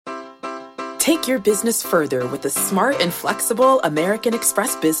Take your business further with the smart and flexible American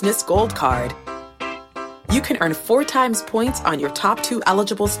Express Business Gold Card. You can earn 4 times points on your top 2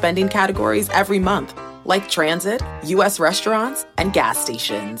 eligible spending categories every month, like transit, U.S. restaurants, and gas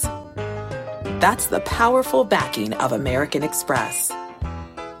stations. That's the powerful backing of American Express.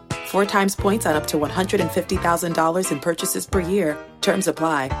 4 times points on up to $150,000 in purchases per year. Terms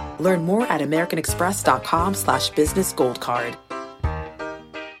apply. Learn more at americanexpress.com/businessgoldcard.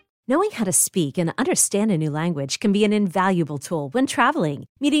 Knowing how to speak and understand a new language can be an invaluable tool when traveling,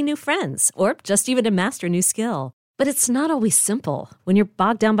 meeting new friends, or just even to master a new skill. But it's not always simple when you're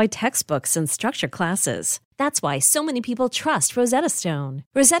bogged down by textbooks and structured classes. That's why so many people trust Rosetta Stone.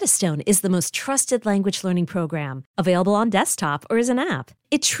 Rosetta Stone is the most trusted language learning program, available on desktop or as an app.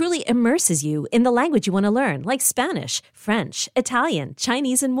 It truly immerses you in the language you want to learn, like Spanish, French, Italian,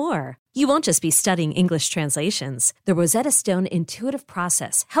 Chinese, and more. You won't just be studying English translations. The Rosetta Stone intuitive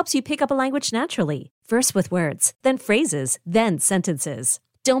process helps you pick up a language naturally, first with words, then phrases, then sentences.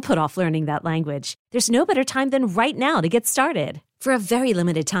 Don't put off learning that language. There's no better time than right now to get started. For a very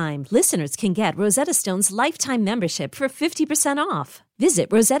limited time, listeners can get Rosetta Stone's lifetime membership for 50% off.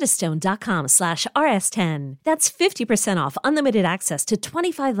 Visit rosettastone.com/rs10. That's 50% off unlimited access to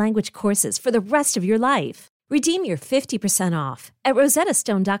 25 language courses for the rest of your life. Redeem your 50% off at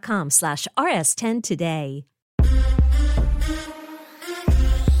rosettastone.com/rs10 today.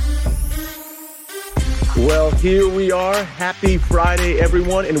 Well, here we are. Happy Friday,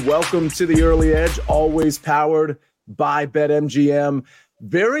 everyone, and welcome to the Early Edge, always powered by BetMGM.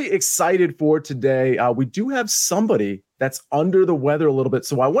 Very excited for today. We do have somebody that's under the weather a little bit,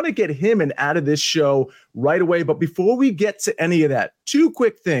 so I want to get him and out of this show right away. But before we get to any of that, 2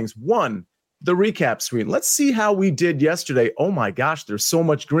 quick things. 1, the recap screen. Let's see how we did yesterday. Oh my gosh, there's so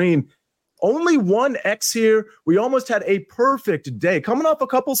much green. Only 1 X here. We almost had a perfect day. Coming off a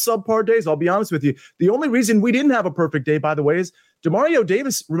couple subpar days, I'll be honest with you. The only reason we didn't have a perfect day, by the way, is Demario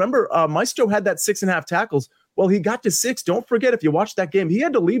Davis. Remember, Maestro had that 6.5 tackles. Well, he got to 6. Don't forget, if you watch that game, he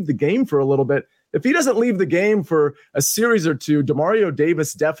had to leave the game for a little bit. If he doesn't leave the game for a series or 2, Demario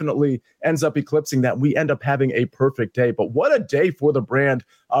Davis definitely ends up eclipsing that. We end up having a perfect day. But what a day for the brand.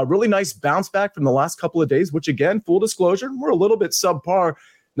 Really nice bounce back from the last couple of days, which, again, full disclosure, we're a little bit subpar.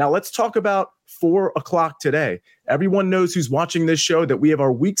 Now, let's talk about 4 o'clock today. Everyone knows who's watching this show that we have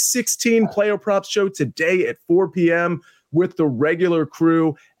our Week 16 player props show today at 4 p.m. with the regular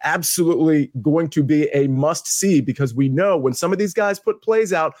crew. Absolutely going to be a must-see, because we know when some of these guys put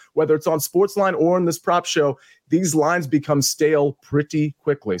plays out, whether it's on Sportsline or in this prop show, these lines become stale pretty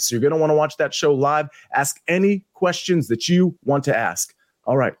quickly. So you're going to want to watch that show live. Ask any questions that you want to ask.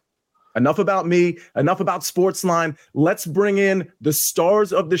 All right. Enough about me, enough about Sportsline. Let's bring in the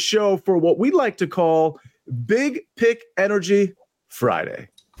stars of the show for what we like to call Big Pick Energy Friday.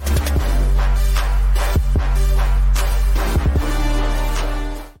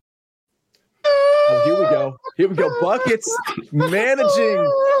 Oh, here we go. Here we go. Buckets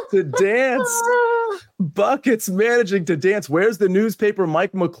managing to dance. Buckets managing to dance. Where's the newspaper,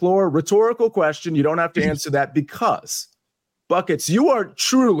 Mike McClure? Rhetorical question. You don't have to answer that, because Buckets, you are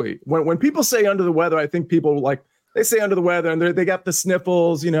truly, when people say under the weather, I think people they say under the weather and they got the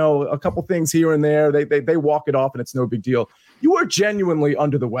sniffles, a couple things here and there. They walk it off and it's no big deal. You are genuinely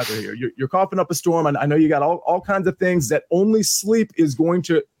under the weather here. You're coughing up a storm. And I know you got all kinds of things that only sleep is going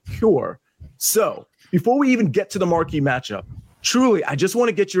to cure. So before we even get to the marquee matchup, truly, I just want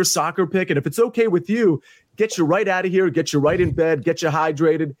to get your soccer pick. And if it's okay with you, get you right out of here, get you right in bed, get you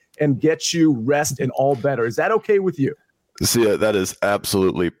hydrated, and get you rest and all better. Is that okay with you? See, that is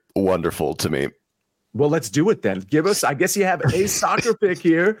absolutely wonderful to me. Well, let's do it then. Give us, I guess you have a soccer pick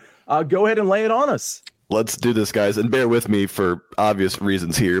here. Go ahead and lay it on us. Let's do this, guys. And bear with me for obvious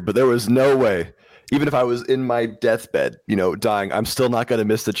reasons here, but there was no way, even if I was in my deathbed, dying, I'm still not going to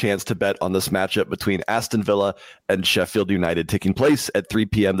miss the chance to bet on this matchup between Aston Villa and Sheffield United, taking place at 3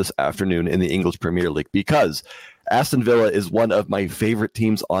 p.m. this afternoon in the English Premier League, because Aston Villa is one of my favorite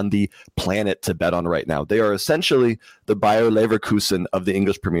teams on the planet to bet on right now. They are essentially the Bayer Leverkusen of the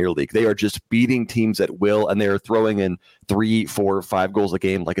English Premier League. They are just beating teams at will, and they are throwing in 3, 4, 5 goals a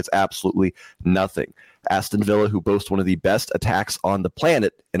game like it's absolutely nothing. Aston Villa, who boasts one of the best attacks on the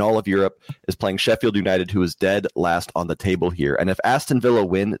planet in all of Europe, is playing Sheffield United, who is dead last on the table here. And if Aston Villa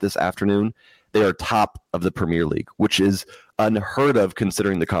win this afternoon, they are top of the Premier League, which is unheard of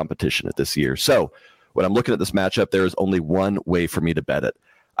considering the competition at this year. So when I'm looking at this matchup, there is only one way for me to bet it.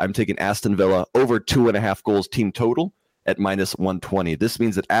 I'm taking Aston Villa over 2.5 goals team total at minus 120. This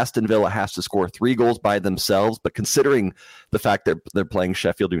means that Aston Villa has to score 3 goals by themselves, but considering the fact that they're playing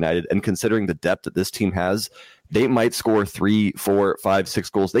Sheffield United and considering the depth that this team has, they might score 3, 4, 5, 6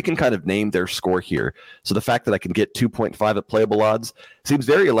 goals. They can kind of name their score here. So the fact that I can get 2.5 at playable odds seems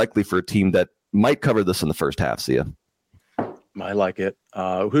very likely for a team that might cover this in the first half. See ya. I like it.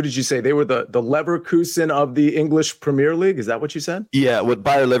 Who did you say? They were the Leverkusen of the English Premier League. Is that what you said? Yeah, what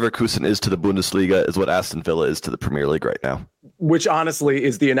Bayer Leverkusen is to the Bundesliga is what Aston Villa is to the Premier League right now. Which honestly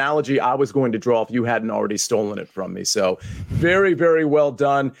is the analogy I was going to draw if you hadn't already stolen it from me. So very, very well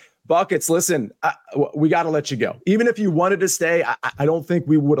done. Buckets, listen, we got to let you go. Even if you wanted to stay, I don't think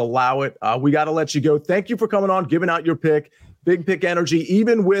we would allow it. We got to let you go. Thank you for coming on, giving out your pick. Big pick energy,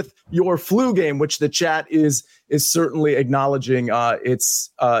 even with your flu game, which the chat is certainly acknowledging. It's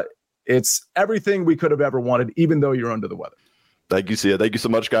everything we could have ever wanted, even though you're under the weather. Thank you, Sia. Thank you so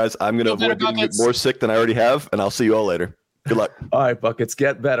much, guys. I'm going to avoid getting more sick than I already have, and I'll see you all later. Good luck. All right, Buckets,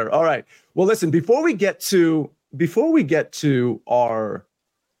 get better. All right. Well, listen, before we get to our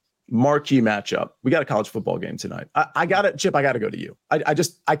marquee matchup, we got a college football game tonight. I got it, Chip. I got to go to you.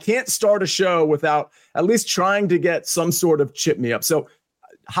 I can't start a show without at least trying to get some sort of chip me up. So,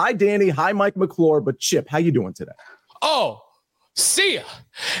 hi Danny, hi Mike McClure, but Chip, how you doing today? Oh, see ya.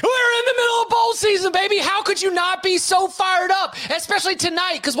 We're in the middle of bowl season, baby. How could you not be so fired up, especially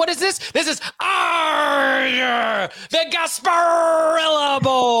tonight? Because what is this? This is the Gasparilla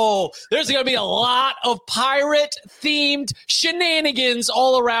Bowl. There's going to be a lot of pirate-themed shenanigans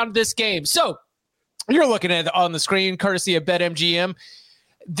all around this game. So you're looking at it on the screen, courtesy of BetMGM.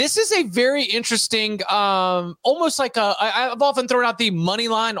 This is a very interesting, almost like I've often thrown out the money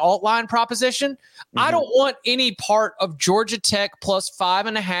line, alt line proposition. Mm-hmm. I don't want any part of Georgia Tech plus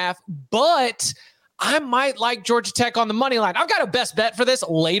 5.5, but I might like Georgia Tech on the money line. I've got a best bet for this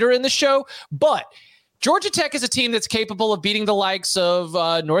later in the show, but Georgia Tech is a team that's capable of beating the likes of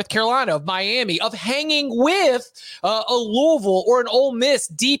North Carolina, of Miami, of hanging with a Louisville or an Ole Miss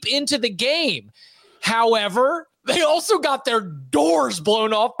deep into the game. However, they also got their doors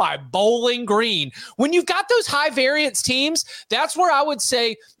blown off by Bowling Green. When you've got those high variance teams, that's where I would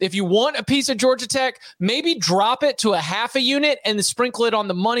say if you want a piece of Georgia Tech, maybe drop it to a half a unit and sprinkle it on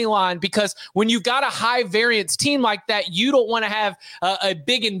the money line, because when you've got a high variance team like that, you don't want to have a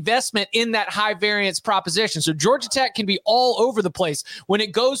big investment in that high variance proposition. So Georgia Tech can be all over the place. When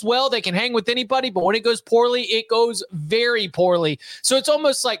it goes well, they can hang with anybody, but when it goes poorly, it goes very poorly. So it's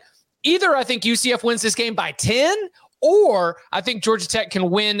almost like either I think UCF wins this game by 10, or I think Georgia Tech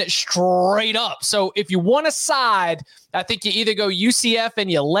can win straight up. So if you want a side, I think you either go UCF and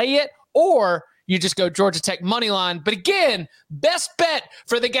you lay it, or you just go Georgia Tech money line. But again, best bet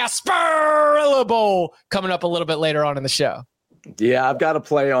for the Gasparilla Bowl coming up a little bit later on in the show. Yeah, I've got to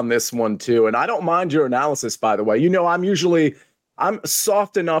play on this one too. And I don't mind your analysis, by the way. You know, I'm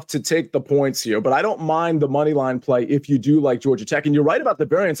soft enough to take the points here, but I don't mind the money line play if you do like Georgia Tech. And you're right about the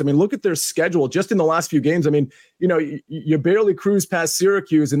variance. I mean, look at their schedule just in the last few games. I mean, you know, you barely cruise past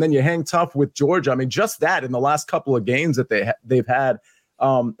Syracuse and then you hang tough with Georgia. I mean, just that in the last couple of games that they've had.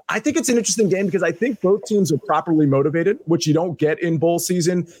 I think it's an interesting game because I think both teams are properly motivated, which you don't get in bowl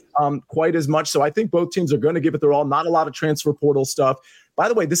season quite as much. So I think both teams are going to give it their all. Not a lot of transfer portal stuff. By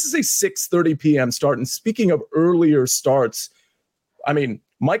the way, this is a 6:30 p.m. start. And speaking of earlier starts, I mean,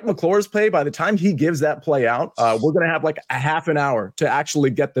 Mike McClure's play, by the time he gives that play out, we're going to have like a half an hour to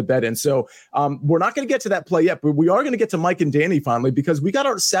actually get the bet in. So we're not going to get to that play yet, but we are going to get to Mike and Danny finally, because we got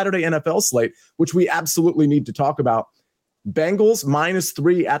our Saturday NFL slate, which we absolutely need to talk about. Bengals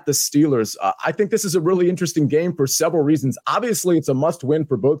 -3 at the Steelers. I think this is a really interesting game for several reasons. Obviously, it's a must win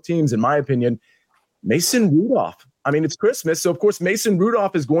for both teams, in my opinion. Mason Rudolph. I mean, it's Christmas, so of course Mason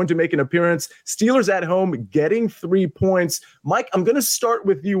Rudolph is going to make an appearance. Steelers at home, getting 3 points. Mike, I'm going to start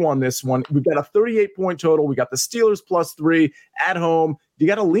with you on this one. We've got a 38-point total. We got the Steelers +3 at home. You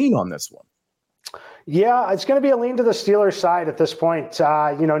got to lean on this one. Yeah, it's going to be a lean to the Steelers side at this point.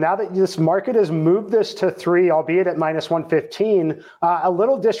 Now that this market has moved this to 3, albeit at -115, a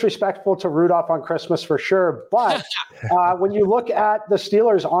little disrespectful to Rudolph on Christmas for sure. But when you look at the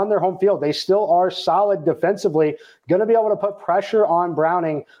Steelers on their home field, they still are solid defensively, going to be able to put pressure on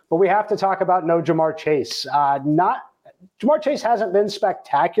Browning. But we have to talk about no Jamar Chase. Jamar Chase hasn't been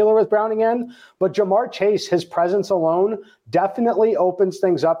spectacular with Browning in, but Jamar Chase, his presence alone definitely opens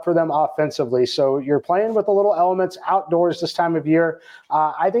things up for them offensively. So you're playing with the little elements outdoors this time of year.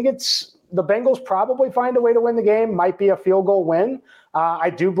 I think it's the Bengals probably find a way to win the game, might be a field goal win. I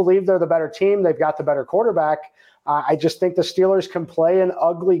do believe they're the better team. They've got the better quarterback. I just think the Steelers can play an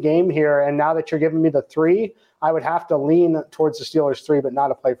ugly game here. And now that you're giving me the 3, I would have to lean towards the Steelers 3, but not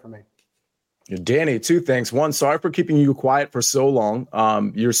a play for me. Danny, 2 things. One, sorry for keeping you quiet for so long.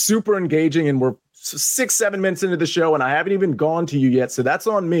 You're super engaging, and we're 6-7 minutes into the show, and I haven't even gone to you yet, so that's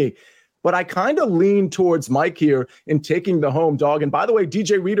on me. but I kind of lean towards Mike here in taking the home dog. And by the way,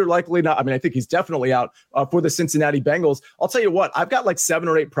 DJ Reader likely not. I mean, I think he's definitely out for the Cincinnati Bengals. I'll tell you what, I've got like 7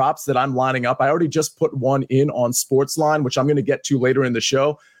 or 8 props that I'm lining up. I already just put one in on Sportsline, which I'm going to get to later in the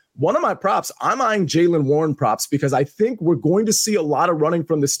show. One of my props, I'm eyeing Jaylen Warren props because I think we're going to see a lot of running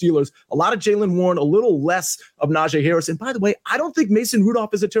from the Steelers, a lot of Jaylen Warren, a little less of Najee Harris. And by the way, I don't think Mason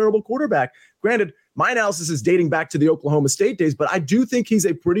Rudolph is a terrible quarterback. Granted, my analysis is dating back to the Oklahoma State days, but I do think he's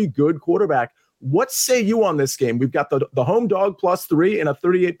a pretty good quarterback. What say you on this game? We've got the home dog +3 and a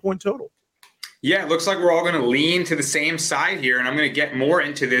 38-point total. Yeah, it looks like we're all going to lean to the same side here, and I'm going to get more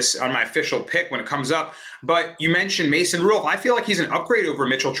into this on my official pick when it comes up. But you mentioned Mason Rudolph. I feel like he's an upgrade over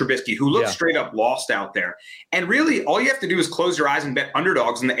Mitchell Trubisky, who looks straight up lost out there. And really, all you have to do is close your eyes and bet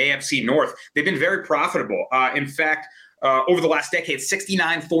underdogs in the AFC North. They've been very profitable. In fact, over the last decade,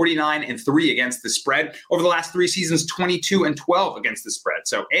 69, 49, and 3 against the spread. Over the last 3 seasons, 22 and 12 against the spread.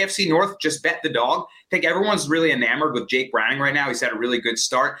 So AFC North, just bet the dog. I think everyone's really enamored with Jake Browning right now. He's had a really good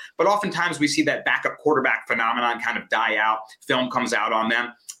start. But oftentimes we see that backup quarterback phenomenon kind of die out. Film comes out on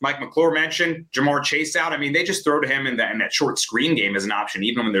them. Mike McClure mentioned Jamar Chase out. I mean, they just throw to him in that short screen game as an option,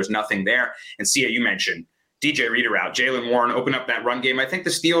 even when there's nothing there. And Sia, you mentioned DJ Reader out. Jaylen Warren open up that run game. I think the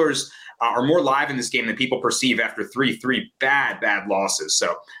Steelers are more live in this game than people perceive after three bad losses.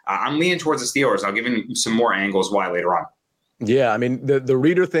 So I'm leaning towards the Steelers. I'll give you some more angles why later on. Yeah, I mean, the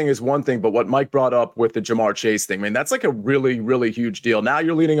Reader thing is one thing, but what Mike brought up with the Jamar Chase thing, man, that's like a really, really huge deal. Now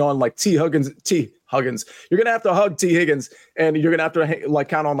you're leaning on like T. Huggins. You're going to have to hug T. Higgins, and you're going to have to like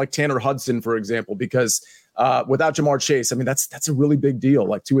count on like Tanner Hudson, for example, because without Jamar Chase, I mean, that's a really big deal.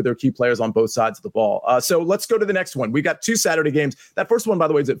 Like 2 of their key players on both sides of the ball. So let's go to the next one. We got 2 Saturday games. That first one, by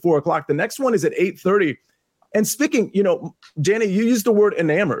the way, is at 4:00. The next one is at 8:30. And speaking, Danny, you used the word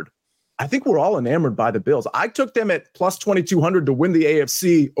enamored. I think we're all enamored by the Bills. I took them at plus 2,200 to win the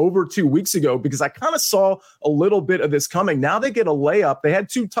AFC over 2 weeks ago because I kind of saw a little bit of this coming. Now they get a layup. They had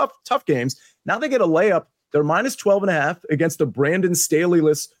 2 tough games. Now they get a layup. They're minus 12.5 against the Brandon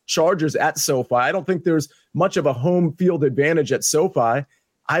Staley-less Chargers at SoFi. I don't think there's much of a home field advantage at SoFi.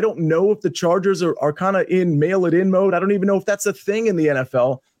 I don't know if the Chargers are kind of in mail-it-in mode. I don't even know if that's a thing in the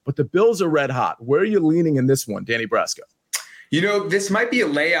NFL, but the Bills are red hot. Where are you leaning in this one, Danny Brasco? This might be a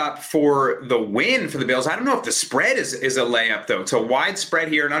layup for the win for the Bills. I don't know if the spread is a layup, though. It's a wide spread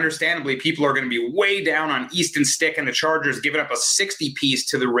here, and understandably, people are going to be way down on Easton Stick and the Chargers giving up a 60-piece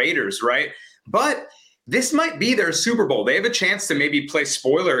to the Raiders, right? But this might be their Super Bowl. They have a chance to maybe play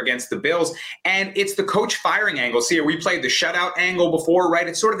spoiler against the Bills, and it's the coach firing angle. See, we played the shutout angle before, right?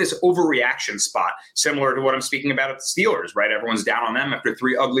 It's sort of this overreaction spot, similar to what I'm speaking about at the Steelers, right? Everyone's down on them after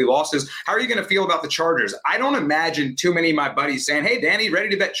 3 ugly losses. How are you going to feel about the Chargers? I don't imagine too many of my buddies saying, hey, Danny, ready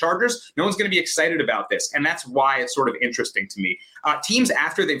to bet Chargers? No one's going to be excited about this, and that's why it's sort of interesting to me. Teams,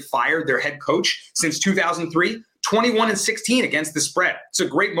 after they've fired their head coach since 2003, 21-16 against the spread. It's a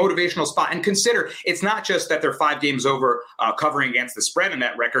great motivational spot. And consider, it's not just that they're 5 games over covering against the spread in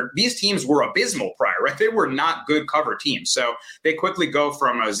that record. These teams were abysmal prior, right? They were not good cover teams. So they quickly go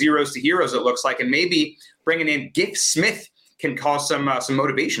from zeros to heroes, it looks like. And maybe bringing in Gift Smith can cause some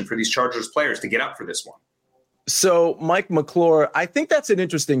motivation for these Chargers players to get up for this one. So, Mike McClure, I think that's an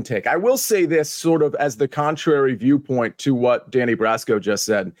interesting take. I will say this sort of as the contrary viewpoint to what Danny Brasco just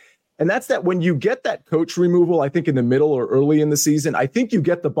said. And that's that when you get that coach removal, I think in the middle or early in the season, I think you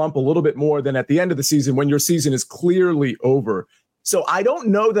get the bump a little bit more than at the end of the season when your season is clearly over. So I don't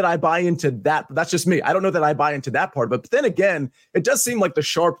know that I buy into that. That's just me. I don't know that I buy into that part. But then again, it does seem like the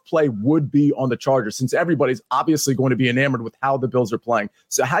sharp play would be on the Chargers since everybody's obviously going to be enamored with how the Bills are playing.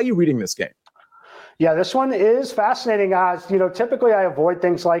 So how are you reading this game? Yeah, this one is fascinating. Typically I avoid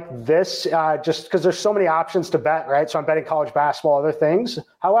things like this just because there's so many options to bet, right? So I'm betting college basketball, other things.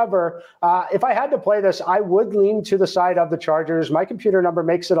 However, if I had to play this, I would lean to the side of the Chargers. My computer number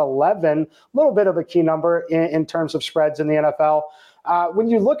makes it 11, a little bit of a key number in terms of spreads in the NFL. When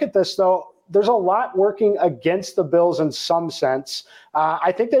you look at this, though, there's a lot working against the Bills in some sense.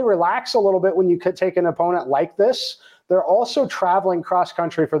 I think they relax a little bit when you could take an opponent like this. They're also traveling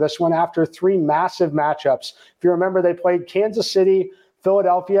cross-country for this one after 3 massive matchups. If you remember, they played Kansas City,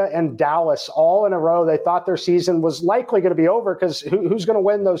 Philadelphia, and Dallas all in a row. They thought their season was likely going to be over because who's going to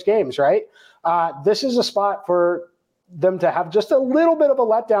win those games, right? This is a spot for them to have just a little bit of a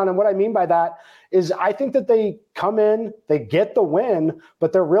letdown. And what I mean by that is I think that they come in, they get the win,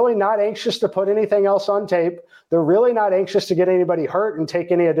 but they're really not anxious to put anything else on tape. They're really not anxious to get anybody hurt and take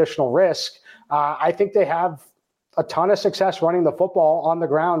any additional risk. I think they have a ton of success running the football on the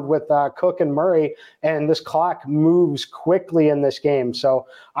ground with Cook and Murray, and this clock moves quickly in this game. So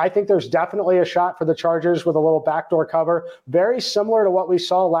I think there's definitely a shot for the Chargers with a little backdoor cover, very similar to what we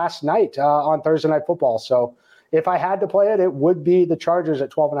saw last night on Thursday Night Football. So if I had to play it, it would be the Chargers at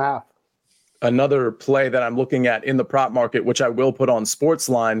 12.5. Another play that I'm looking at in the prop market, which I will put on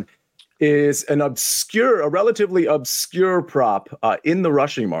Sportsline, is a relatively obscure prop in the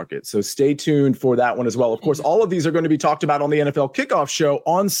rushing market. So stay tuned for that one as well. Of course, all of these are going to be talked about on the NFL Kickoff Show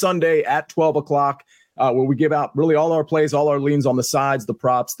on Sunday at 12 o'clock, where we give out really all our plays, all our leans on the sides, the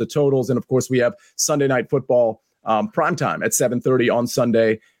props, the totals. And of course, we have Sunday Night Football primetime at 7:30 on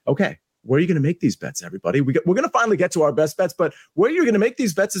Sunday. Okay, where are you going to make these bets, everybody? We're going to finally get to our best bets, but where you're going to make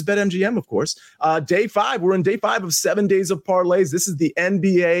these bets is BetMGM, of course. Day 5, we're in day 5 of 7 days of parlays. This is the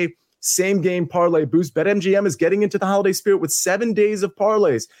NBA same game parlay boost. BetMGM is getting into the holiday spirit with 7 days of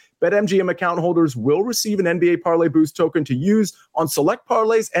parlays. BetMGM account holders will receive an NBA parlay boost token to use on select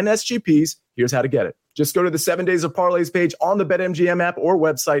parlays and SGPs. Here's how to get it. Just go to the 7 days of parlays page on the BetMGM app or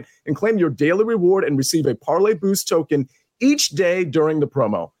website and claim your daily reward and receive a parlay boost token each day during the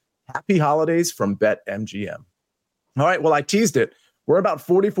promo. Happy holidays from BetMGM. All right, well, I teased it. We're about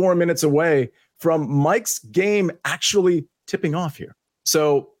 44 minutes away from Mike's game actually tipping off here.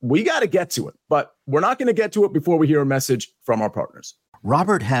 So we got to get to it, but we're not going to get to it before we hear a message from our partners.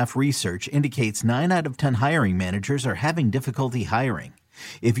 Robert Half research indicates 9 out of 10 hiring managers are having difficulty hiring.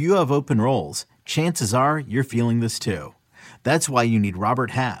 If you have open roles, chances are you're feeling this too. That's why you need Robert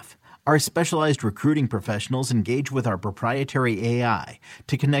Half. Our specialized recruiting professionals engage with our proprietary AI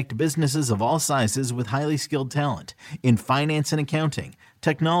to connect businesses of all sizes with highly skilled talent in finance and accounting,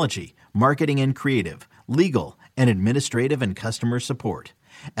 technology, marketing and creative, legal, and administrative and customer support.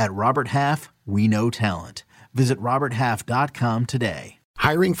 At Robert Half, we know talent. Visit roberthalf.com today.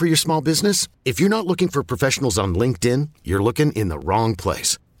 Hiring for your small business? If you're not looking for professionals on LinkedIn, you're looking in the wrong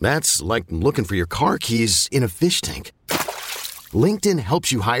place. That's like looking for your car keys in a fish tank. LinkedIn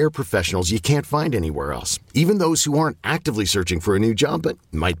helps you hire professionals you can't find anywhere else, even those who aren't actively searching for a new job but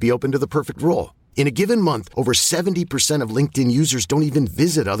might be open to the perfect role. In a given month, over 70% of LinkedIn users don't even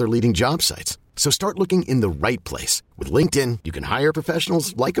visit other leading job sites. So start looking in the right place. With LinkedIn, you can hire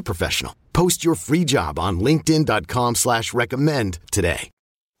professionals like a professional. Post your free job on linkedin.com/recommend today.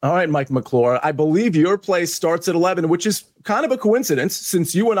 All right, Mike McClure, I believe your play starts at 11, which is kind of a coincidence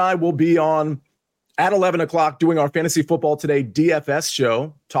since you and I will be on at 11 o'clock doing our Fantasy Football Today DFS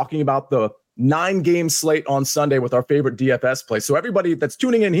show, talking about the 9-game slate on Sunday with our favorite DFS play. So everybody that's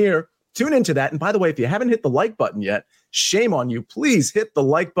tuning in here, tune into that. And by the way, if you haven't hit the like button yet, shame on you. Please hit the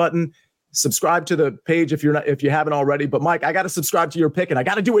like button. Subscribe to the page if you haven't already. But Mike, I got to subscribe to your pick, and I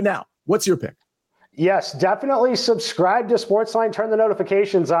got to do it now. What's your pick? Yes, definitely subscribe to Sportsline. Turn the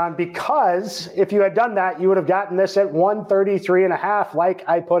notifications on, because if you had done that, you would have gotten this at 133.5, like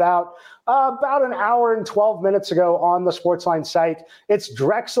I put out about an hour and 12 minutes ago on the Sportsline site. It's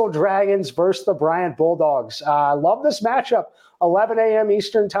Drexel Dragons versus the Bryant Bulldogs. I love this matchup. 11 a.m.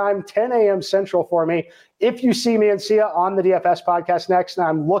 Eastern time, 10 a.m. Central for me. If you see me and Sia on the DFS podcast next, and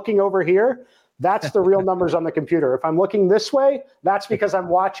I'm looking over here, that's the real numbers on the computer. If I'm looking this way, that's because I'm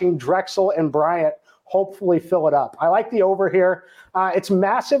watching Drexel and Bryant hopefully fill it up. I like the over here. It's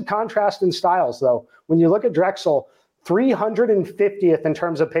massive contrast in styles, though. When you look at Drexel, 350th in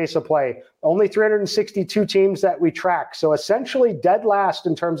terms of pace of play, only 362 teams that we track. So essentially dead last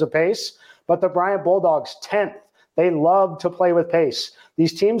in terms of pace, but the Bryant Bulldogs 10th. They love to play with pace.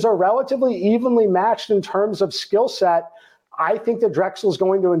 These teams are relatively evenly matched in terms of skill set. I think that Drexel is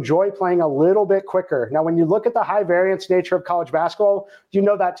going to enjoy playing a little bit quicker. Now, when you look at the high variance nature of college basketball, you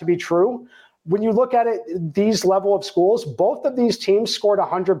know that to be true. When you look at it, these level of schools, both of these teams scored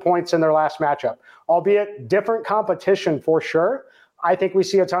 100 points in their last matchup, albeit different competition for sure. I think we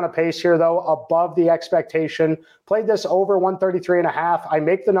see a ton of pace here, though, above the expectation. Played this over 133.5. I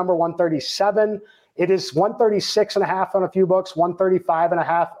make the number 137. It is 136.5 on a few books,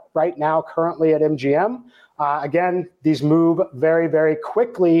 135.5 right now currently at MGM. Again, these move very, very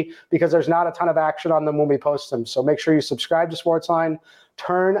quickly because there's not a ton of action on them when we post them. So make sure you subscribe to Sportsline,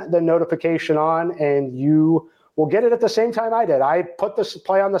 turn the notification on, and you will get it at the same time I did. I put this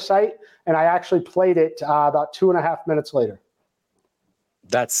play on the site, and I actually played it about 2.5 minutes later.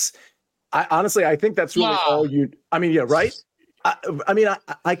 Honestly, I think that's really all you, I mean, yeah, right?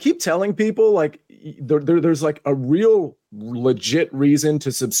 I keep telling people, like, there's like a real legit reason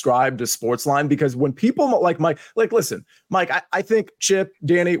to subscribe to Sportsline, because when people like Mike, like, listen, Mike, I think Chip,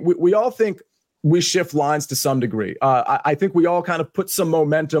 Danny, we all think we shift lines to some degree. I think we all kind of put some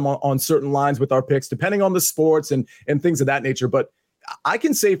momentum on certain lines with our picks, depending on the sports and things of that nature. But I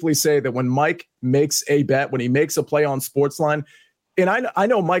can safely say that when Mike makes a bet, when he makes a play on Sportsline, and I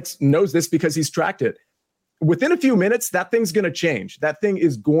know Mike knows this because he's tracked it, within a few minutes, that thing's going to change. That thing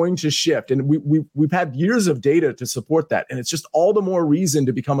is going to shift. And we've had years of data to support that. And it's just all the more reason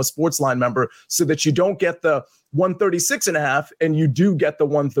to become a Sportsline member so that you don't get the 136.5 and you do get the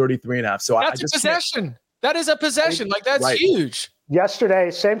 133.5. So that's a possession. That is a possession. Like, that's right. huge.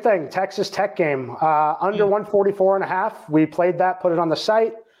 Yesterday, same thing, Texas Tech game, under 144.5. We played that, put it on the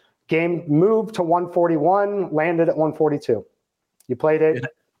site. Game moved to 141, landed at 142. You played it.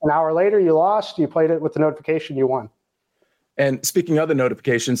 An hour later, you lost. You played it with the notification, you won. And speaking of the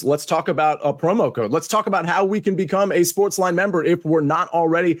notifications, let's talk about a promo code. Let's talk about how we can become a Sportsline member if we're not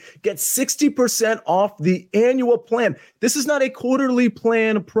already. Get 60% off the annual plan. This is not a quarterly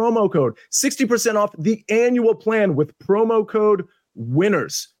plan promo code. 60% off the annual plan with promo code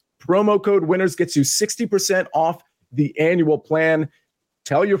WINNERS. Promo code WINNERS gets you 60% off the annual plan.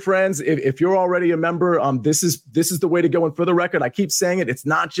 Tell your friends if you're already a member. This is the way to go. And for the record, I keep saying it. It's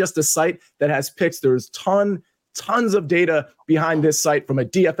not just a site that has picks. There's tons of data behind this site from a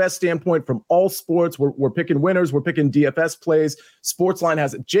DFS standpoint, from all sports. We're picking winners. We're picking DFS plays. Sportsline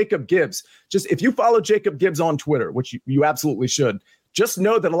has it. Jacob Gibbs. Just if you follow Jacob Gibbs on Twitter, which you absolutely should, just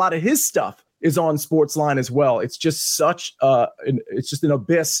know that a lot of his stuff is on Sportsline as well. It's just it's just an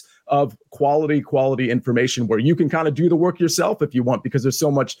abyss of quality information where you can kind of do the work yourself if you want, because there's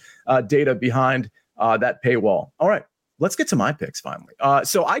so much data behind that paywall. All right, let's get to my picks finally.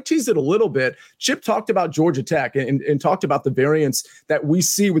 So I teased it a little bit. Chip talked about Georgia Tech and talked about the variance that we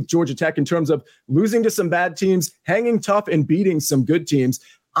see with Georgia Tech in terms of losing to some bad teams, hanging tough and beating some good teams.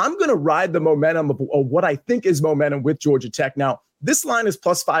 I'm going to ride the momentum of what I think is momentum with Georgia Tech. Now, this line is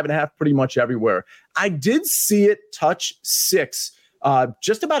plus 5.5 pretty much everywhere. I did see it touch 6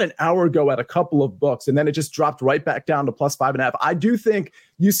 just about an hour ago at a couple of books, and then it just dropped right back down to plus 5.5. I do think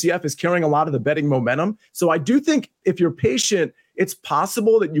UCF is carrying a lot of the betting momentum. So I do think if you're patient, it's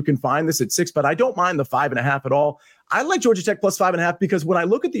possible that you can find this at 6, but I don't mind the 5.5 at all. I like Georgia Tech plus 5.5 because when I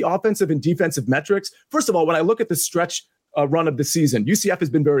look at the offensive and defensive metrics, first of all, when I look at the stretch run of the season, UCF has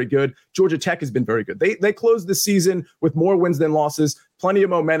been very good. Georgia Tech has been very good. They closed the season with more wins than losses, plenty of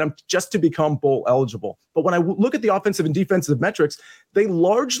momentum just to become bowl eligible. But when I look at the offensive and defensive metrics, they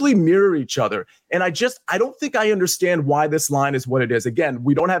largely mirror each other. And I don't think I understand why this line is what it is. Again,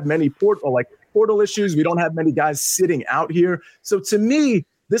 we don't have many portal issues. We don't have many guys sitting out here. So to me,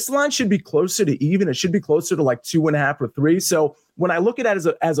 this line should be closer to even. It should be closer to like 2.5 or 3. So when I look at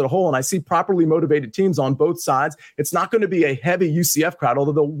it as a whole and I see properly motivated teams on both sides, it's not going to be a heavy UCF crowd,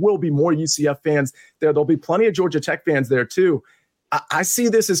 although there will be more UCF fans there. There'll be plenty of Georgia Tech fans there too. I see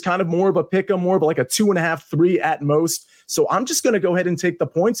this as kind of more of a pick 'em, more of like a 2.5, 3 at most. So I'm just going to go ahead and take the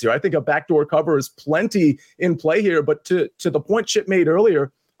points here. I think a backdoor cover is plenty in play here. But to the point Chip made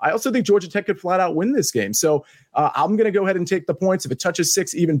earlier, I also think Georgia Tech could flat out win this game. So I'm going to go ahead and take the points. If it touches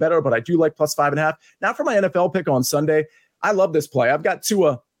 6, even better, but I do like plus 5.5. Now for my NFL pick on Sunday, I love this play. I've got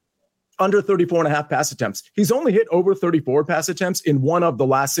Tua under 34.5 pass attempts. He's only hit over 34 pass attempts in one of the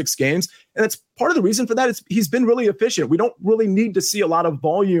last 6 games. And that's part of the reason for that is he's been really efficient. We don't really need to see a lot of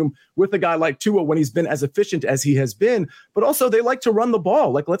volume with a guy like Tua when he's been as efficient as he has been. But also they like to run the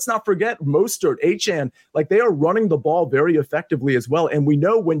ball. Like, let's not forget Mostert, Achane, like they are running the ball very effectively as well. And we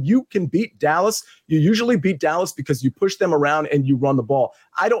know when you can beat Dallas, you usually beat Dallas because you push them around and you run the ball.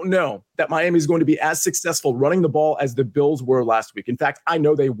 I don't know that Miami is going to be as successful running the ball as the Bills were last week. In fact, I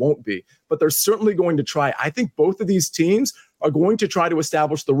know they won't be, but they're certainly going to try. I think both of these teams are going to try to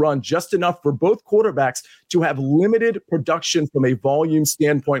establish the run just enough for both quarterbacks to have limited production from a volume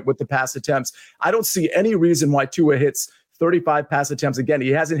standpoint with the pass attempts. I don't see any reason why Tua hits 35 pass attempts. Again, he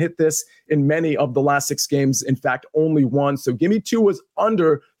hasn't hit this in many of the last 6 games. In fact, only one. So give me Tua's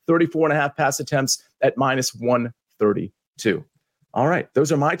under 34.5 pass attempts at minus 132. All right,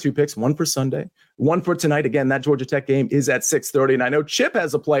 those are my 2 picks, one for Sunday, one for tonight. Again, that Georgia Tech game is at 6:30, and I know Chip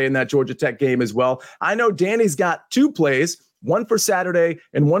has a play in that Georgia Tech game as well. I know Danny's got 2 plays, one for Saturday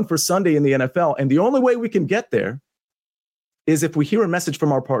and one for Sunday in the NFL, and the only way we can get there is if we hear a message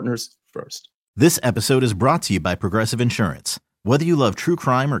from our partners first. This episode is brought to you by Progressive Insurance. Whether you love true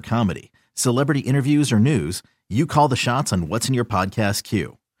crime or comedy, celebrity interviews or news, you call the shots on what's in your podcast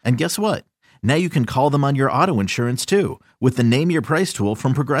queue. And guess what? Now you can call them on your auto insurance too with the Name Your Price tool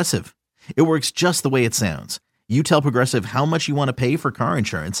from Progressive. It works just the way it sounds. You tell Progressive how much you want to pay for car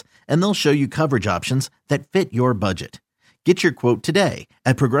insurance, and they'll show you coverage options that fit your budget. Get your quote today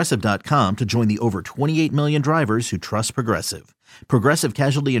at Progressive.com to join the over 28 million drivers who trust Progressive. Progressive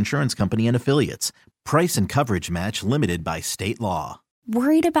Casualty Insurance Company and Affiliates. Price and coverage match limited by state law.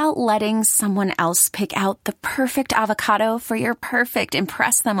 Worried about letting someone else pick out the perfect avocado for your perfect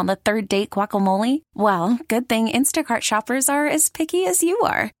impress them on the third date guacamole? Well, good thing Instacart shoppers are as picky as you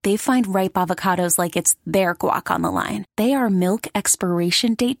are. They find ripe avocados like it's their guac on the line. They are milk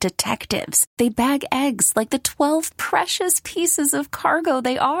expiration date detectives. They bag eggs like the 12 precious pieces of cargo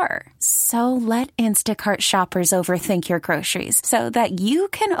they are. So let Instacart shoppers overthink your groceries so that you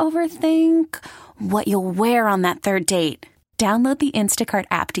can overthink what you'll wear on that third date. Download the Instacart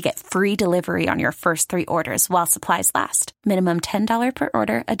app to get free delivery on your first 3 orders while supplies last. Minimum $10 per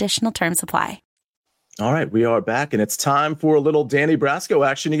order. Additional terms apply. All right, we are back, and it's time for a little Danny Brasco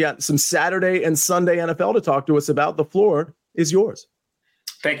action. You got some Saturday and Sunday NFL to talk to us about. The floor is yours.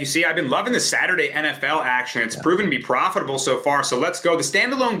 Thank you. See, I've been loving the Saturday NFL action. It's proven to be profitable so far. So let's go. The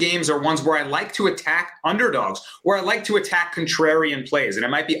standalone games are ones where I like to attack underdogs, where I like to attack contrarian plays. And it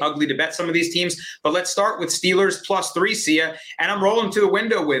might be ugly to bet some of these teams, but let's start with Steelers +3, Sia. And I'm rolling to the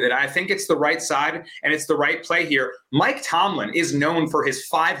window with it. I think it's the right side and it's the right play here. Mike Tomlin is known for his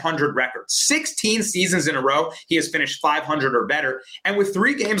 500 record. 16 seasons in a row, he has finished 500 or better. And with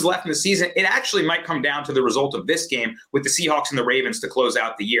 3 games left in the season, it actually might come down to the result of this game with the Seahawks and the Ravens to close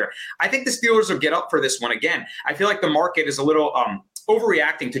out the year. I think the Steelers will get up for this one again. I feel like the market is a little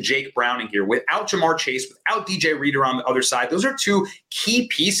overreacting to Jake Browning here. Without Jamar Chase, without DJ Reader on the other side, those are 2 key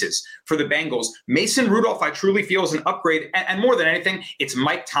pieces for the Bengals. Mason Rudolph, I truly feel, is an upgrade. And more than anything, it's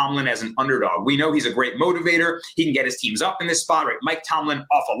Mike Tomlin as an underdog. We know he's a great motivator. He can get his teams up in this spot, right? Mike Tomlin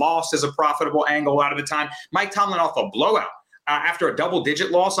off a loss is a profitable angle a lot of the time. Mike Tomlin off a blowout. After a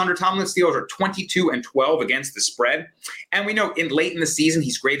double-digit loss under Tomlin, Steelers are 22-12 against the spread. And we know late in the season,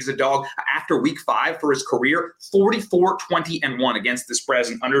 he's great as a dog. After week 5 for his career, 44-20-1 against the spread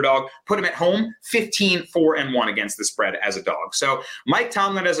as an underdog. Put him at home, 15-4-1 against the spread as a dog. So Mike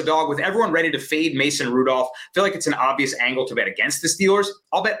Tomlin as a dog, with everyone ready to fade Mason Rudolph, I feel like it's an obvious angle to bet against the Steelers.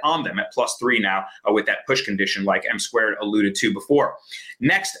 I'll bet on them at +3 now with that push condition like M Squared alluded to before.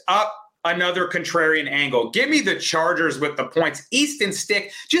 Next up, another contrarian angle. Give me the Chargers with the points. Easton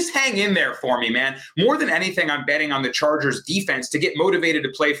Stick, just hang in there for me, man. More than anything, I'm betting on the Chargers defense to get motivated to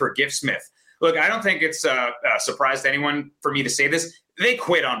play for Gift Smith. Look, I don't think it's a surprise to anyone for me to say this. They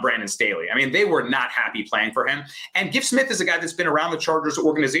quit on Brandon Staley. I mean, they were not happy playing for him. And Gift Smith is a guy that's been around the Chargers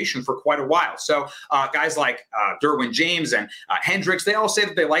organization for quite a while. So guys like Derwin James and Hendricks, they all say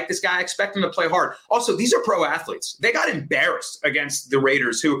that they like this guy, expect him to play hard. Also, these are pro athletes. They got embarrassed against the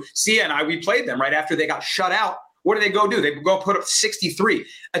Raiders, who Sia and I, we played them right after they got shut out. What do they go do? They go put up 63.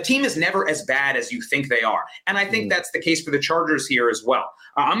 A team is never as bad as you think they are. And I think that's the case for the Chargers here as well.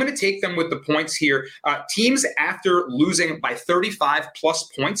 I'm going to take them with the points here. Teams after losing by 35 plus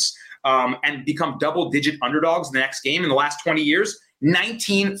points and become double-digit underdogs in the next game in the last 20 years,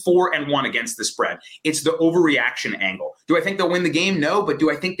 19-4-1 against the spread. It's the overreaction angle. Do I think they'll win the game? No, but do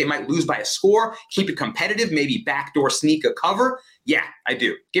I think they might lose by a score, keep it competitive, maybe backdoor sneak a cover? Yeah, I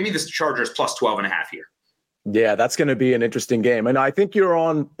do. Give me the Chargers plus 12.5 here. Yeah, that's going to be an interesting game. And I think you're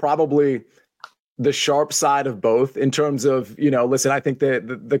on probably the sharp side of both in terms of, listen, I think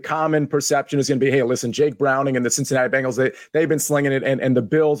the common perception is going to be, hey, listen, Jake Browning and the Cincinnati Bengals, they've been slinging it. And the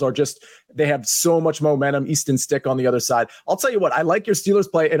Bills are just, they have so much momentum. Easton Stick on the other side. I'll tell you what, I like your Steelers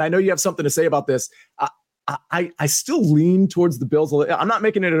play. And I know you have something to say about this. I still lean towards the Bills. I'm not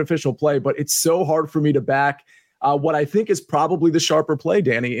making it an official play, but it's so hard for me to back what I think is probably the sharper play,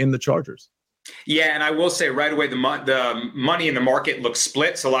 Danny, in the Chargers. Yeah, and I will say right away, the money in the market looks split.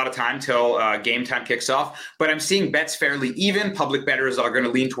 It's a lot of time till game time kicks off. But I'm seeing bets fairly even. Public bettors are going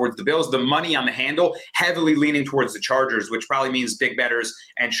to lean towards the Bills. The money on the handle heavily leaning towards the Chargers, which probably means big bettors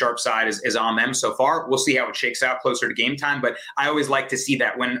and sharp side is on them so far. We'll see how it shakes out closer to game time. But I always like to see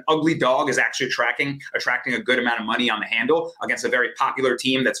that when ugly dog is actually attracting a good amount of money on the handle against a very popular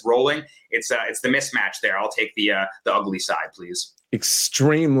team that's rolling. It's the mismatch there. I'll take the ugly side, please.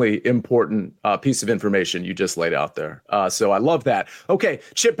 Extremely important piece of information you just laid out there. So I love that. Okay,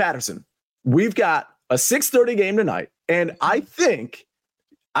 Chip Patterson, we've got a 6:30 game tonight, and I think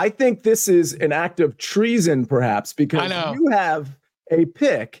this is an act of treason, perhaps, because you have a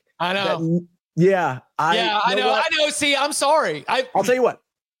pick. I know. I know. See, I'm sorry. I'll tell you what.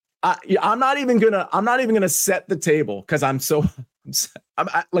 I'm not even gonna set the table because I'm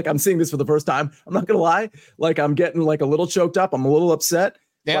seeing this for the first time. I'm not gonna lie. Like, I'm getting like a little choked up. I'm a little upset.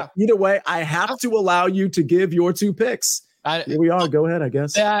 Yeah. But either way, I have to allow you to give your 2 picks. Here we are. Go ahead, I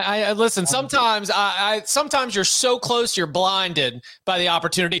guess. I listen. Sometimes sometimes you're so close, you're blinded by the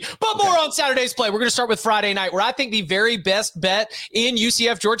opportunity. But more on Saturday's play. We're going to start with Friday night, where I think the very best bet in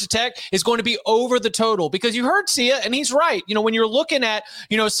UCF Georgia Tech is going to be over the total, because you heard Sia, and he's right. When you're looking at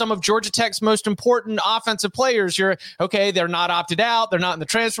some of Georgia Tech's most important offensive players, they're not opted out, they're not in the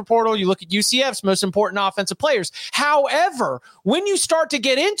transfer portal. You look at UCF's most important offensive players. However, when you start to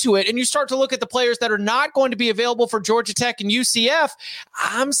get into it and you start to look at the players that are not going to be available for Georgia Tech and UCF,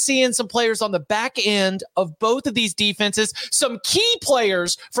 I'm seeing some players on the back end of both of these defenses, some key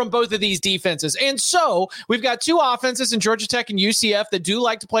players from both of these defenses. And so we've got two offenses in Georgia Tech and UCF that do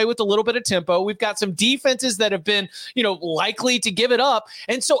like to play with a little bit of tempo. We've got some defenses that have been, likely to give it up.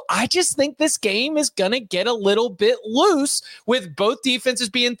 And so I just think this game is going to get a little bit loose with both defenses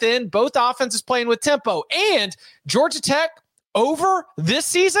being thin, both offenses playing with tempo. And Georgia Tech over this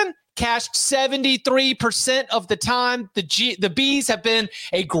season cashed 73% of the time. The Bees have been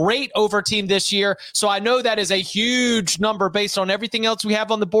a great over team this year. So I know that is a huge number based on everything else we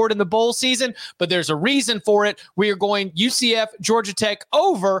have on the board in the bowl season, but there's a reason for it. We are going UCF Georgia Tech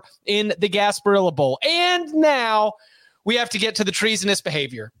over in the Gasparilla Bowl. And now we have to get to the treasonous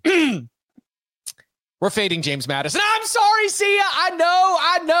behavior. We're fading James Madison. I'm sorry, Sia.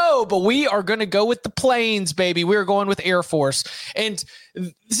 I know, but we are going to go with the Plains, baby. We're going with Air Force. And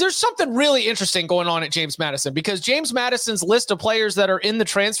there's something really interesting going on at James Madison, because James Madison's list of players that are in the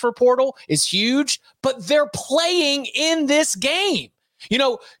transfer portal is huge, but they're playing in this game.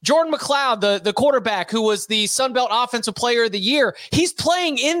 Jordan McLeod, the quarterback who was the Sun Belt Offensive Player of the Year, he's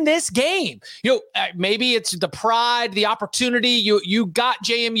playing in this game. Maybe it's the pride, the opportunity. You got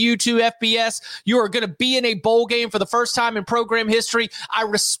JMU to FBS. You are going to be in a bowl game for the first time in program history. I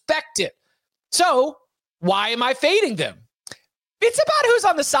respect it. So why am I fading them? It's about who's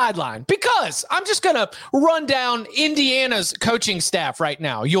on the sideline, because I'm just going to run down Indiana's coaching staff right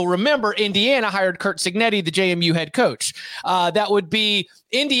now. You'll remember Indiana hired Curt Cignetti, the JMU head coach. That would be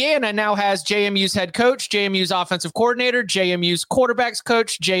Indiana now has JMU's head coach, JMU's offensive coordinator, JMU's quarterbacks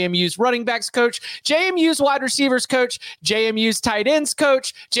coach, JMU's running backs coach, JMU's wide receivers coach, JMU's tight ends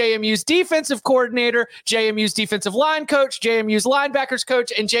coach, JMU's defensive coordinator, JMU's defensive line coach, JMU's linebackers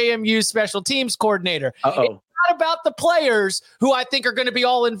coach, and JMU's special teams coordinator. Not about the players who I think are going to be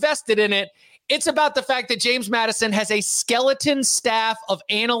all invested in it. It's about the fact that James Madison has a skeleton staff of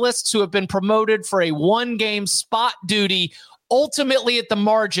analysts who have been promoted for a one-game spot duty, ultimately at the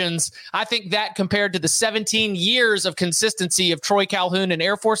margins. I think that compared to the 17 years of consistency of Troy Calhoun and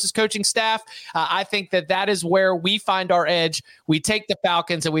Air Force's coaching staff, I think that is where we find our edge. We take the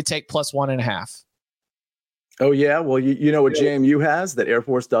Falcons and we take +1.5. Oh, yeah. Well, you know what JMU has that Air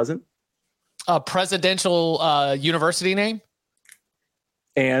Force doesn't? A presidential university name?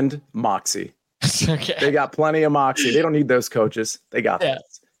 And moxie. Okay. They got plenty of moxie. They don't need those coaches. They got that.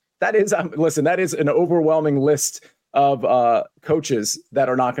 That is, listen, that is an overwhelming list of coaches that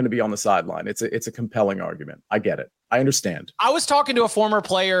are not going to be on the sideline. It's a compelling argument. I get it. I understand. I was talking to a former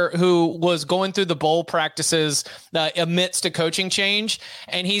player who was going through the bowl practices amidst a coaching change,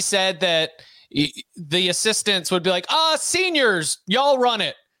 and he said that the assistants would be like, seniors, y'all run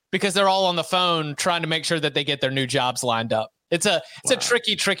it, because they're all on the phone trying to make sure that they get their new jobs lined up. It's a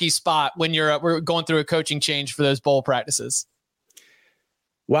tricky spot when we're going through a coaching change for those bowl practices.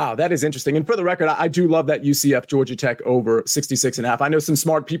 Wow, that is interesting. And for the record, I do love that UCF Georgia Tech over 66.5. I know some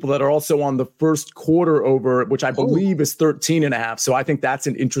smart people that are also on the first quarter over, which I believe is 13.5. So I think that's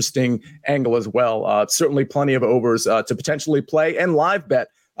an interesting angle as well. Certainly plenty of overs to potentially play and live bet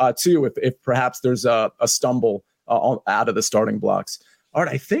too, if perhaps there's a stumble out of the starting blocks. All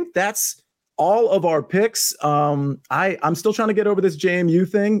right, I think that's all of our picks. I'm still trying to get over this JMU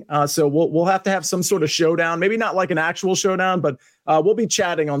thing. So we'll have to have some sort of showdown, maybe not like an actual showdown, but we'll be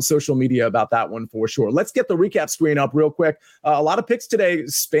chatting on social media about that one for sure. Let's get the recap screen up real quick. A lot of picks today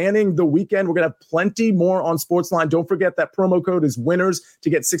spanning the weekend. We're going to have plenty more on Sportsline. Don't forget that promo code is winners to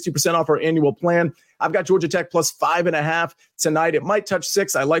get 60% off our annual plan. I've got Georgia Tech +5.5 tonight. It might touch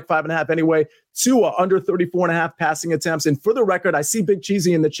 6. I like 5.5 anyway. Tua under 34.5 passing attempts. And for the record, I see Big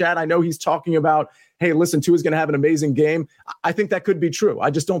Cheesy in the chat. I know he's talking about, hey, listen, Tua's going to have an amazing game. I think that could be true.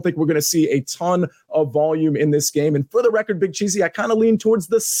 I just don't think we're going to see a ton of volume in this game. And for the record, Big Cheesy, I kind of lean towards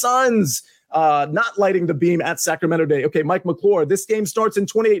the Suns not lighting the beam at Sacramento Day. Okay, Mike McClure, this game starts in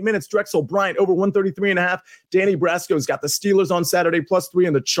 28 minutes. Drexel Bryant over 133.5. Danny Brasco's got the Steelers on Saturday +3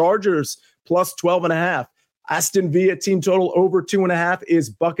 and the Chargers +12.5. Aston Villa team total over 2.5 is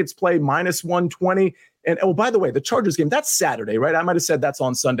Buckets play -120. And oh, by the way, the Chargers game, that's Saturday, right? I might have said that's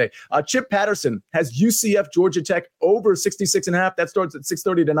on Sunday. Chip Patterson has UCF Georgia Tech over 66.5. That starts at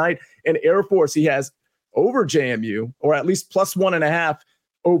 6:30 tonight. And Air Force, he has over JMU, or at least plus 1.5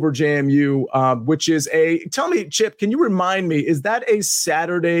 over JMU, which is tell me, Chip, can you remind me, is that a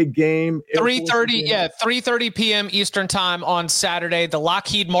Saturday game? 3:30, 3:30 p.m. Eastern time on Saturday, the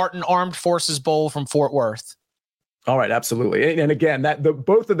Lockheed Martin Armed Forces Bowl from Fort Worth. All right, absolutely. And again,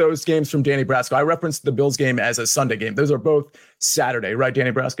 both of those games from Danny Brasco, I referenced the Bills game as a Sunday game. Those are both Saturday, right,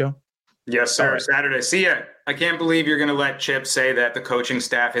 Danny Brasco? Yes, sir. Right. Saturday. See ya. I can't believe you're going to let Chip say that the coaching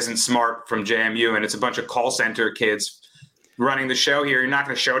staff isn't smart from JMU and it's a bunch of call center kids running the show here. You're not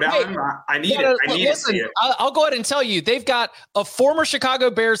going to show down. Hey, I need it. I'll go ahead and tell you, they've got a former Chicago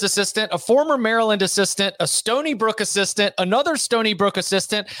Bears assistant, a former Maryland assistant, a Stony Brook assistant, another Stony Brook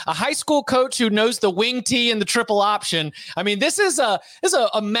assistant, a high school coach who knows the wing tee and the triple option. I mean, this is a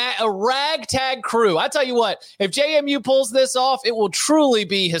ragtag crew. I tell you what, if JMU pulls this off, it will truly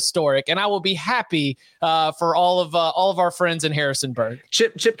be historic, and I will be happy for all of our friends in Harrisonburg.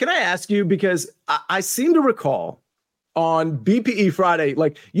 Chip, can I ask you, because I seem to recall on BPE Friday,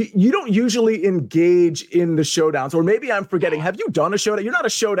 like you don't usually engage in the showdowns, or maybe I'm forgetting. Have you done a showdown? You're not a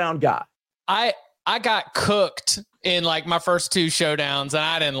showdown guy. I got cooked in like my first 2 showdowns, and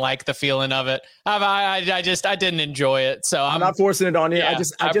I didn't like the feeling of it. I didn't enjoy it. So I'm not forcing it on you. Yeah, I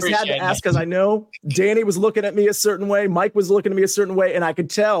just had to ask, because I know Danny was looking at me a certain way, Mike was looking at me a certain way, and I could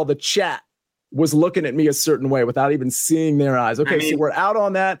tell the chat was looking at me a certain way without even seeing their eyes. Okay, so we're out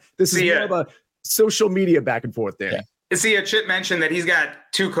on that. This is more of a social media back and forth, Danny. Yeah. See, Chip mentioned that he's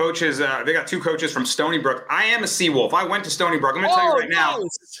got 2 coaches. They got 2 coaches from Stony Brook. I am a Seawolf. I went to Stony Brook. I'm going to tell you right now,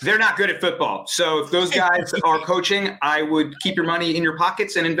 they're not good at football. So if those guys are coaching, I would keep your money in your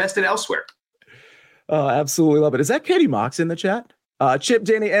pockets and invest it elsewhere. Absolutely love it. Is that Katie Mox in the chat? Chip,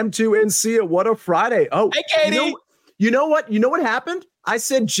 Danny, M2, and Sia. What a Friday. Oh, hey, Katie. You know what happened? I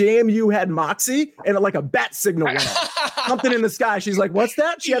said JMU had Moxie, and like a bat signal went off. Something in the sky. She's like, what's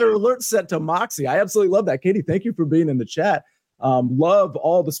that? She had her alert set to Moxie. I absolutely love that. Katie, thank you for being in the chat. Love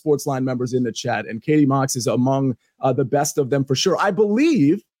all the Sportsline members in the chat, and Katie Mox is among the best of them for sure. I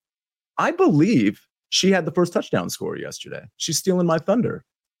believe she had the first touchdown score yesterday. She's stealing my thunder.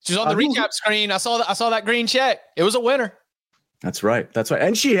 She's on the recap screen. I saw that green check. It was a winner. That's right.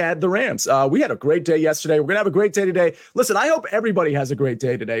 And she had the Rams. We had a great day yesterday. We're going to have a great day today. Listen, I hope everybody has a great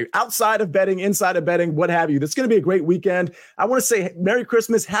day today. Outside of betting, inside of betting, what have you. This is going to be a great weekend. I want to say Merry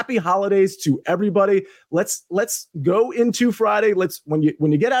Christmas, Happy Holidays to everybody. Let's go into Friday. When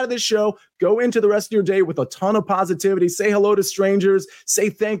you get out of this show, go into the rest of your day with a ton of positivity. Say hello to strangers. Say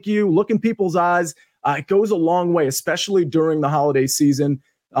thank you. Look in people's eyes. It goes a long way, especially during the holiday season.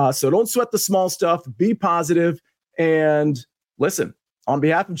 So don't sweat the small stuff. Be positive. And listen, on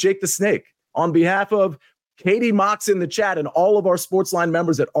behalf of Jake the Snake, on behalf of Katie Mox in the chat and all of our Sportsline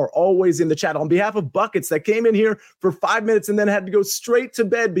members that are always in the chat, on behalf of Buckets that came in here for 5 minutes and then had to go straight to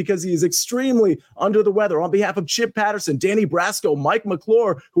bed because he is extremely under the weather, on behalf of Chip Patterson, Danny Brasco, Mike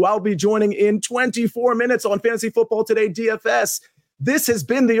McClure, who I'll be joining in 24 minutes on Fantasy Football Today DFS, this has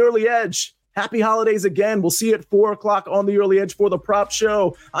been The Early Edge. Happy holidays again. We'll see you at 4 o'clock on The Early Edge for the prop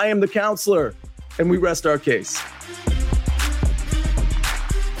show. I am the counselor, and we rest our case.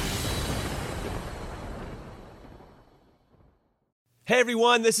 Hey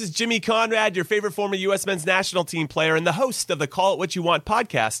everyone, this is Jimmy Conrad, your favorite former U.S. men's national team player and the host of the Call It What You Want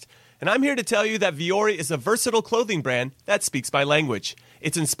podcast. And I'm here to tell you that Vuori is a versatile clothing brand that speaks my language.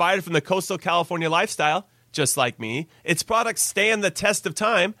 It's inspired from the coastal California lifestyle, just like me. Its products stand the test of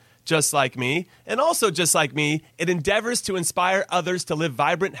time, just like me. And also just like me, it endeavors to inspire others to live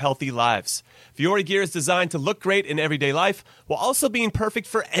vibrant, healthy lives. Vuori gear is designed to look great in everyday life while also being perfect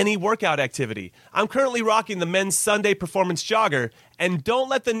for any workout activity. I'm currently rocking the men's Sunday Performance Jogger, and don't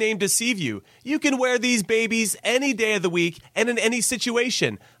let the name deceive you. You can wear these babies any day of the week and in any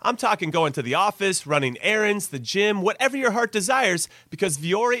situation. I'm talking going to the office, running errands, the gym, whatever your heart desires, because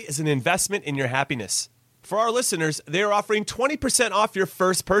Vuori is an investment in your happiness. For our listeners, they are offering 20% off your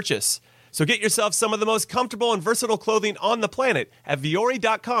first purchase. So get yourself some of the most comfortable and versatile clothing on the planet at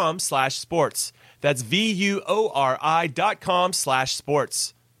vuori.com/sports. That's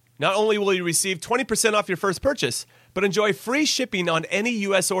VUORI.com/sports. Not only will you receive 20% off your first purchase, but enjoy free shipping on any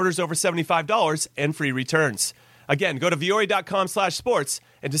U.S. orders over $75 and free returns. Again, go to vuori.com/sports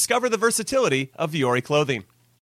and discover the versatility of Vuori clothing.